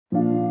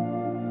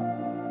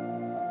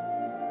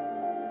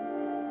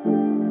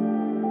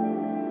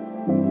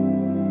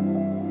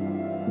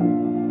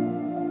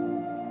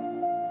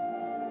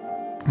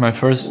My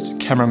first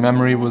camera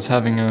memory was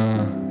having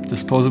a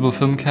disposable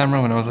film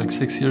camera when I was like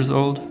 6 years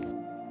old.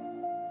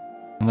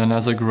 And then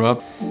as I grew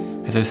up,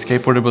 as I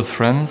skateboarded with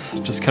friends,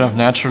 just kind of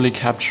naturally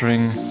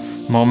capturing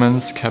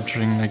moments,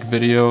 capturing like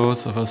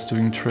videos of us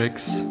doing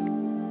tricks.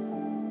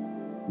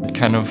 It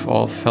kind of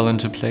all fell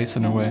into place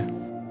in a way.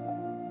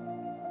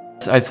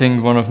 I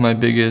think one of my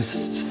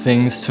biggest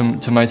things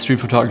to my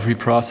street photography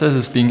process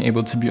is being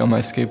able to be on my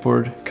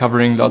skateboard,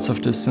 covering lots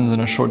of distance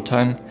in a short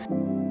time,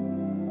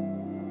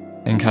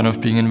 and kind of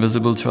being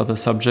invisible to other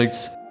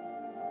subjects.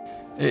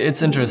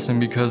 It's interesting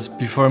because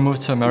before I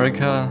moved to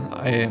America,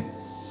 I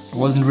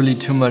wasn't really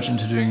too much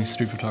into doing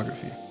street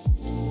photography.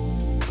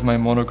 My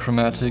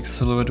monochromatic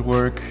silhouette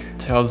work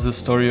tells the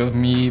story of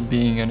me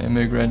being an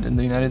immigrant in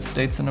the United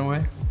States in a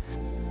way.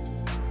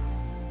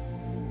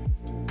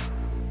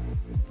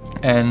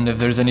 And if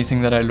there's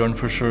anything that I learned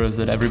for sure is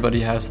that everybody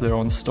has their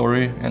own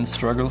story and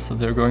struggles that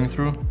they're going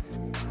through.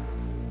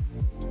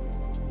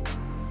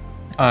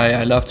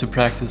 I love to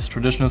practice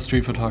traditional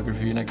street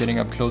photography, like getting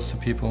up close to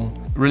people,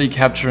 really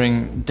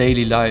capturing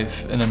daily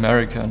life in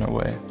America in a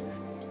way.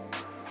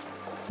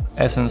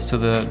 Essence to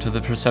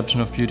the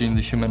perception of beauty in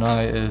the human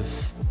eye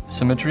is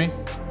symmetry.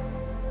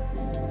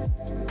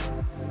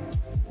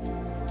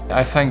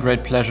 I find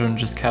great pleasure in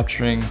just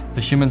capturing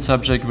the human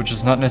subject, which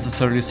is not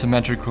necessarily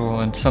symmetrical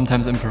and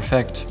sometimes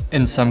imperfect,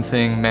 in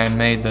something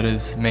man-made that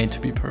is made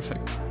to be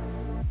perfect.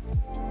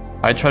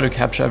 I try to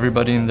capture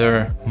everybody in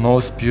their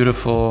most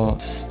beautiful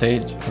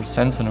state or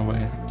sense in a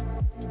way.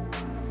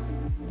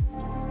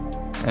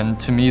 And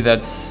to me,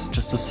 that's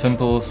just a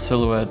simple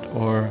silhouette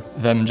or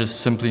them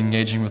just simply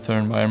engaging with their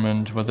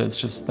environment, whether it's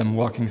just them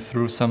walking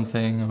through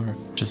something or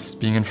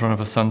just being in front of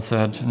a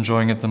sunset,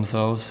 enjoying it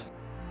themselves.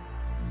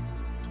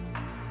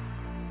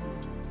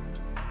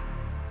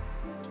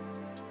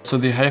 So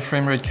the high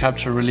frame rate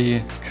capture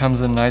really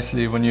comes in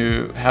nicely when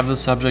you have the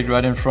subject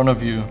right in front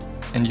of you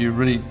and you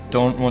really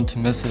don't want to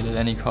miss it at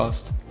any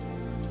cost.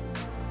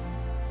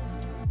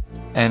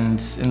 And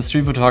in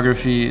street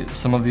photography,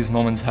 some of these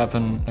moments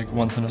happen like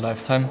once in a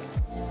lifetime.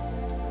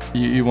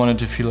 You want it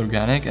to feel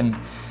organic, and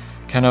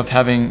kind of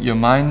having your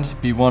mind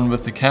be one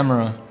with the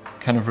camera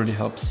kind of really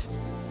helps.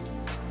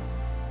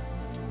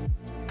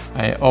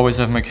 I always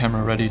have my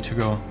camera ready to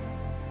go.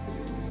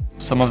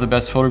 Some of the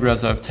best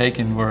photographs I've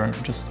taken were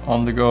just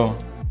on the go,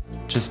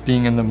 just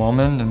being in the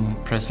moment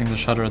and pressing the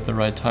shutter at the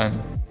right time.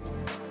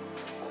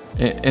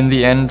 In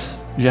the end,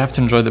 you have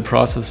to enjoy the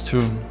process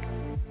too.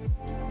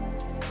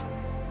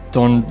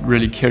 Don't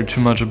really care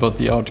too much about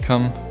the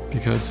outcome,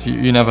 because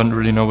you never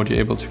really know what you're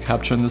able to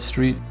capture in the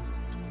street.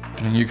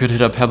 And you could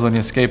hit a pebble on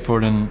your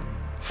skateboard and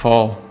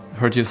fall,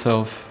 hurt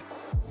yourself.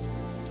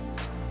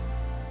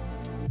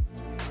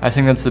 I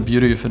think that's the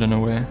beauty of it in a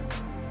way.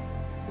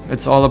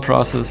 It's all a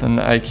process,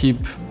 and I keep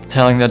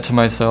telling that to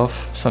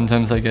myself.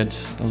 Sometimes I get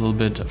a little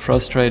bit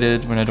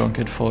frustrated when I don't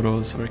get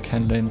photos or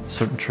can't land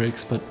certain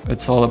tricks, but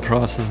it's all a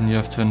process and you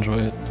have to enjoy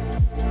it.